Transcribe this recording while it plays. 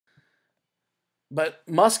But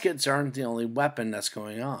muskets aren't the only weapon that's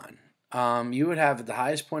going on. You would have at the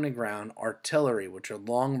highest point of ground artillery, which are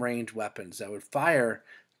long range weapons that would fire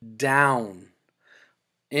down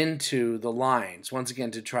into the lines, once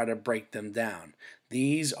again, to try to break them down.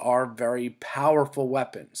 These are very powerful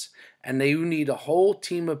weapons, and you need a whole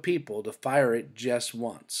team of people to fire it just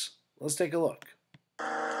once. Let's take a look.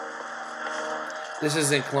 This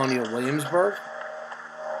is in Colonial Williamsburg.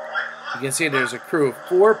 You can see there's a crew of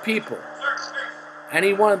 4 people.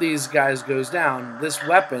 Any one of these guys goes down, this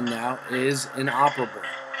weapon now is inoperable.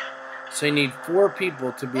 So you need 4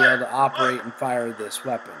 people to be able to operate and fire this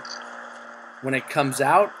weapon. When it comes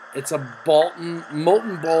out, it's a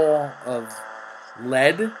molten ball of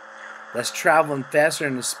lead that's traveling faster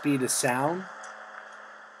than the speed of sound.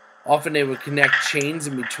 Often they would connect chains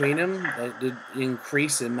in between them that would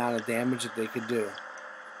increase the amount of damage that they could do.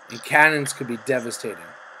 And cannons could be devastating.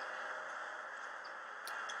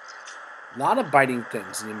 A lot of biting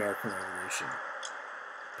things in the American Revolution.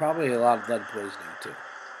 Probably a lot of lead poisoning too.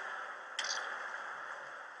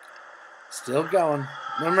 Still going.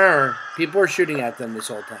 Remember, people are shooting at them this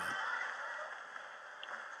whole time.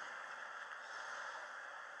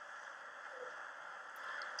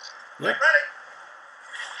 Yep. Ready?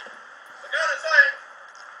 The gun is aimed.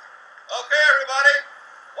 Okay, everybody.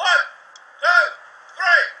 1, 2, 3,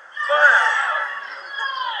 fire!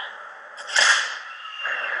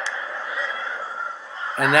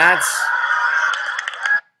 And that's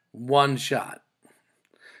one shot.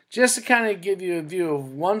 Just to kind of give you a view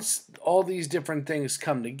of once all these different things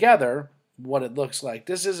come together, what it looks like.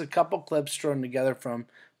 This is a couple clips thrown together from a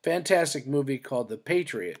fantastic movie called The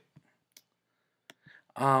Patriot.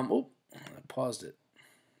 I paused it.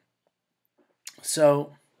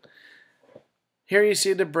 So here you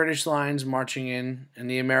see the British lines marching in and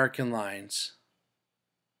the American lines.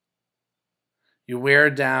 You wear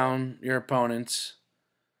down your opponents,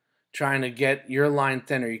 trying to get your line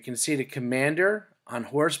thinner. You can see the commander on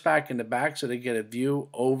horseback in the back, so they get a view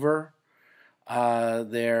over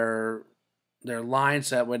their lines,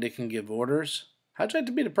 so that way they can give orders. How'd you like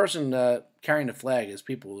to be the person carrying the flag as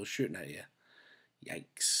people are shooting at you?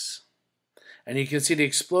 Yikes. And you can see the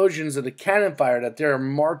explosions of the cannon fire that they're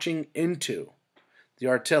marching into, the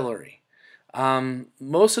artillery.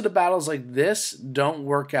 Most of the battles like this don't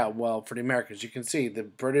work out well for the Americans. You can see the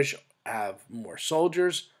British have more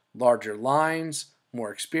soldiers, larger lines,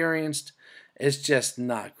 more experienced. It's just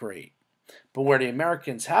not great. But where the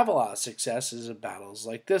Americans have a lot of success is in battles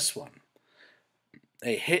like this one.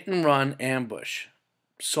 A hit-and-run ambush.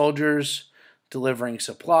 Soldiers delivering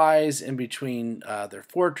supplies in between their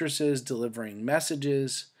fortresses, delivering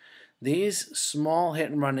messages. These small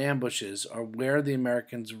hit-and-run ambushes are where the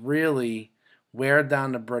Americans really wear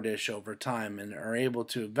down the British over time and are able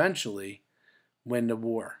to eventually win the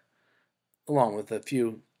war, along with a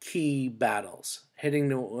few key battles, getting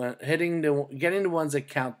the ones that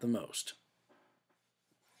count the most.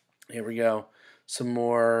 Here we go. Some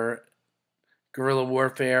more guerrilla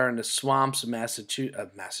warfare in the swamps of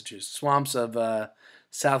swamps of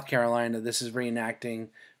South Carolina. This is reenacting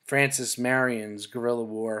Francis Marion's guerrilla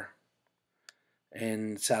war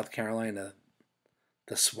in South Carolina,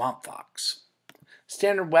 the Swamp Fox.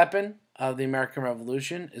 Standard weapon of the American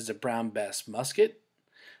Revolution is a Brown Bess musket.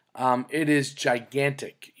 It is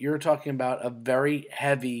gigantic. You're talking about a very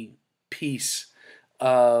heavy piece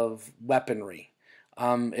of weaponry.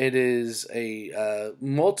 It is a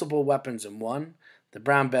multiple weapons in one. The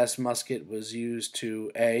Brown Bess musket was used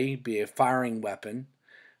to be a firing weapon,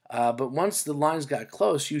 but once the lines got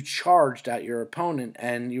close, you charged at your opponent,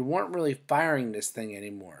 and you weren't really firing this thing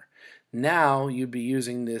anymore. Now you'd be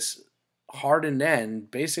using this hardened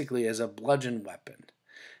end basically as a bludgeon weapon.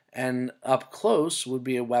 And up close would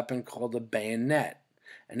be a weapon called a bayonet.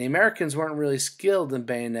 And the Americans weren't really skilled in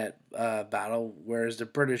bayonet battle, whereas the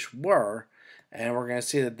British were. And we're going to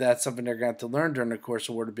see that that's something they're going to have to learn during the course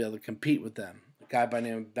of war to be able to compete with them. A guy by the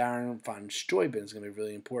name of Baron von Steuben is going to be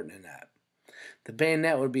really important in that. The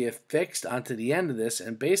bayonet would be affixed onto the end of this,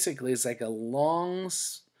 and basically it's like a long,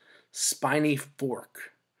 spiny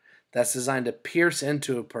fork that's designed to pierce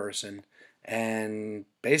into a person and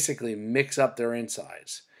basically mix up their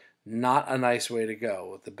insides. Not a nice way to go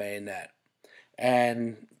with the bayonet.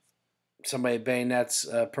 And somebody bayonets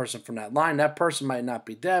a person from that line, that person might not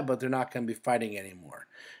be dead, but they're not going to be fighting anymore.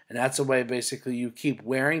 And that's the way basically you keep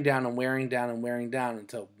wearing down and wearing down and wearing down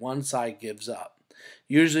until one side gives up.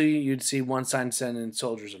 Usually you'd see one side send in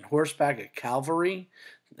soldiers on horseback, a cavalry,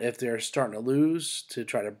 if they're starting to lose, to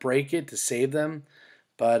try to break it, to save them.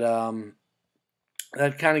 But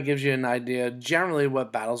that kind of gives you an idea generally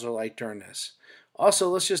what battles are like during this. Also,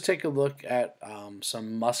 let's just take a look at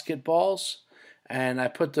some musket balls. and I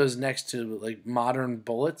put those next to like modern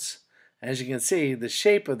bullets. As you can see, the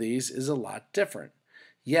shape of these is a lot different.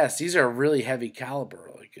 Yes, these are really heavy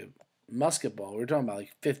caliber, like a musket ball. We're talking about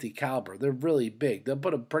like 50 caliber. They're really big. They'll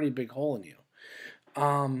put a pretty big hole in you.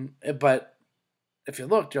 But if you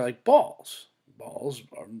look, they're like balls. Balls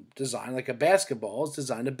are designed like a basketball is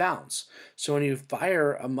designed to bounce. So when you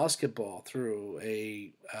fire a musket ball through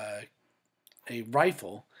a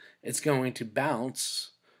rifle, it's going to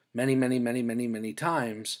bounce many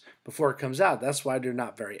times before it comes out. That's why they're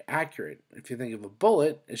not very accurate. If you think of a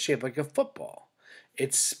bullet, it's shaped like a football.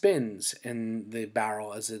 It spins in the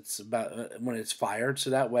barrel as it's about when it's fired, so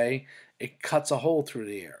that way it cuts a hole through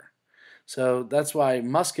the air. So that's why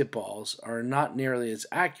musket balls are not nearly as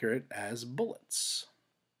accurate as bullets.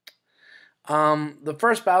 The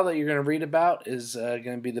first battle that you're going to read about is going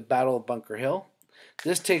to be the Battle of Bunker Hill.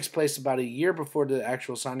 This takes place about a year before the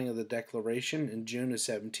actual signing of the Declaration in June of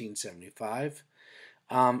 1775.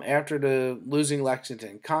 After the losing Lexington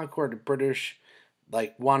and Concord, the British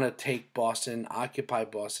want to take Boston, occupy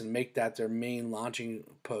Boston, make that their main launching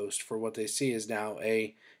post for what they see is now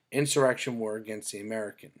a insurrection war against the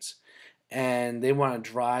Americans, and they want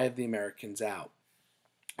to drive the Americans out.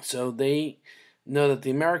 So they know that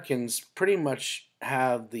the Americans pretty much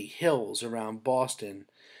have the hills around Boston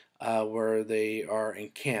where they are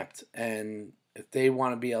encamped. And if they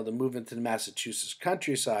want to be able to move into the Massachusetts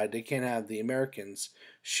countryside, they can't have the Americans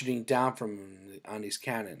shooting down from them on these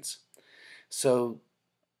cannons. So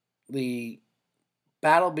the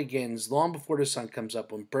battle begins long before the sun comes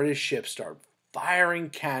up when British ships start firing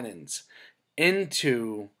cannons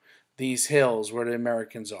into these hills where the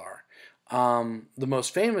Americans are. The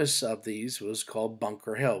most famous of these was called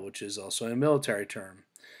Bunker Hill, which is also a military term.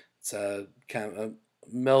 It's a kind of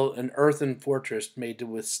an earthen fortress made to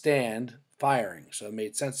withstand firing, so it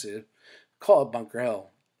made sense to call it Bunker Hill.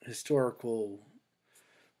 Historically,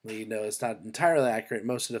 it's not entirely accurate.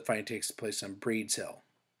 Most of the fighting takes place on Breed's Hill.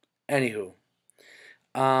 Anywho,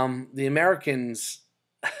 the Americans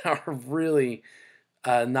are really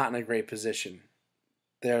not in a great position.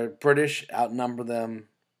 The British outnumber them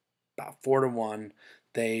about 4-1.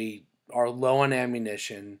 They are low on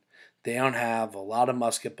ammunition. They don't have a lot of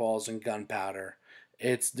musket balls and gunpowder.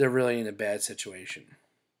 They're really in a bad situation.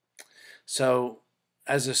 So,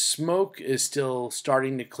 as the smoke is still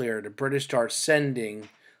starting to clear, the British start sending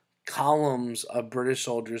columns of British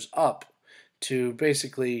soldiers up to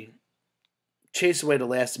basically chase away the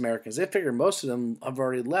last Americans. They figure most of them have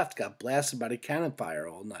already left, got blasted by the cannon fire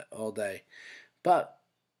all day. But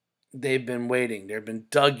they've been waiting. They've been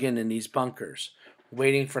dug in these bunkers,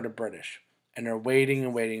 waiting for the British. And they're waiting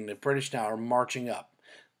and waiting. The British now are marching up.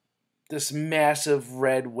 This massive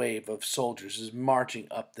red wave of soldiers is marching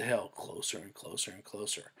up the hill, closer and closer and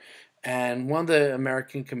closer. And one of the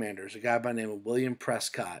American commanders, a guy by the name of William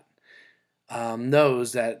Prescott,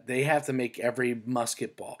 knows that they have to make every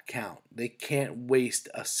musket ball count. They can't waste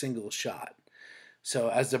a single shot. So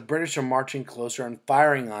as the British are marching closer and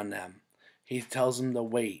firing on them, he tells them to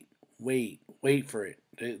wait for it.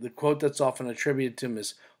 The quote that's often attributed to him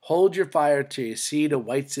is, "Hold your fire till you see the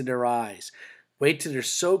whites in their eyes. Wait till they're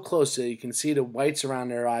so close that you can see the whites around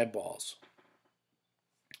their eyeballs.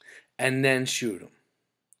 And then shoot them.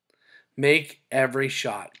 Make every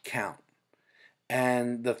shot count."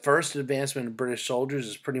 And the first advancement of British soldiers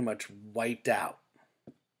is pretty much wiped out.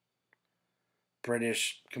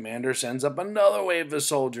 British commander sends up another wave of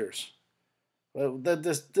soldiers. Well,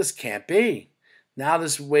 this can't be. Now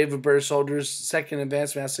this wave of British soldiers, second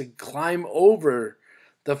advancement, has to climb over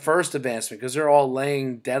the first advancement because they're all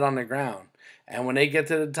laying dead on the ground. And when they get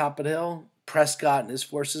to the top of the hill, Prescott and his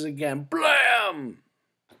forces again, blam!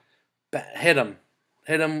 Hit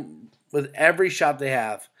them with every shot they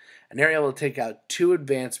have. And they're able to take out 2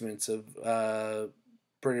 advancements of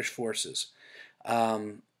British forces.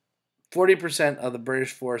 40% of the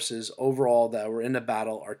British forces overall that were in the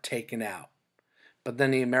battle are taken out. But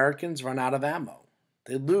then the Americans run out of ammo.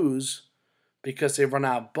 They lose because they run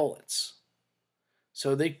out of bullets.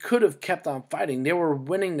 So they could have kept on fighting. They were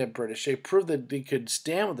winning the British. They proved that they could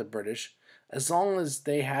stand with the British as long as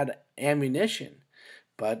they had ammunition.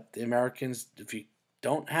 But the Americans, if you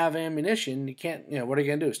don't have ammunition, you can't, what are you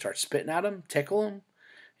going to do? Start spitting at them? Tickle them?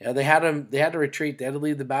 They had to retreat. They had to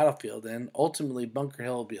leave the battlefield. And ultimately, Bunker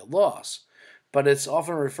Hill will be a loss. But it's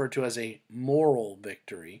often referred to as a moral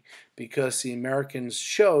victory because the Americans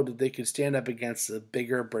showed that they could stand up against the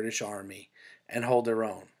bigger British army and hold their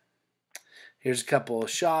own. Here's a couple of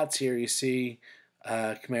shots. Here you see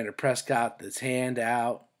Commander Prescott with his hand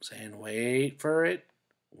out saying, "Wait for it,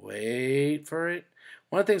 wait for it."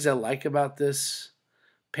 One of the things I like about this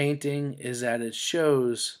painting is that it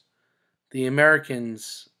shows the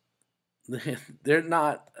Americans, they're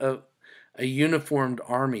not a uniformed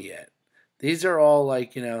army yet. These are all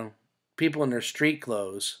like, people in their street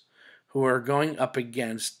clothes who are going up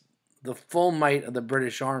against the full might of the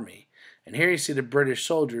British Army. And here you see the British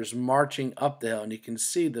soldiers marching up the hill, and you can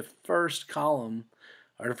see the first column,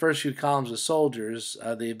 or the first few columns of soldiers,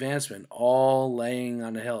 the advancement, all laying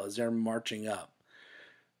on the hill as they're marching up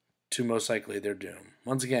to most likely their doom.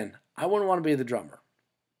 Once again, I wouldn't want to be the drummer.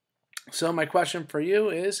 So my question for you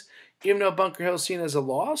is, even though Bunker Hill is seen as a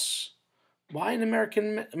loss, why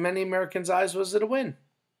in many Americans' eyes was it a win?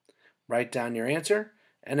 Write down your answer.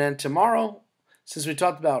 And then tomorrow, since we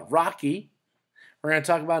talked about Rocky, we're going to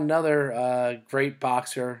talk about another great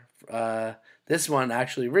boxer. This one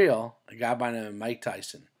actually real, a guy by the name of Mike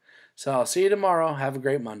Tyson. So I'll see you tomorrow. Have a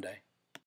great Monday.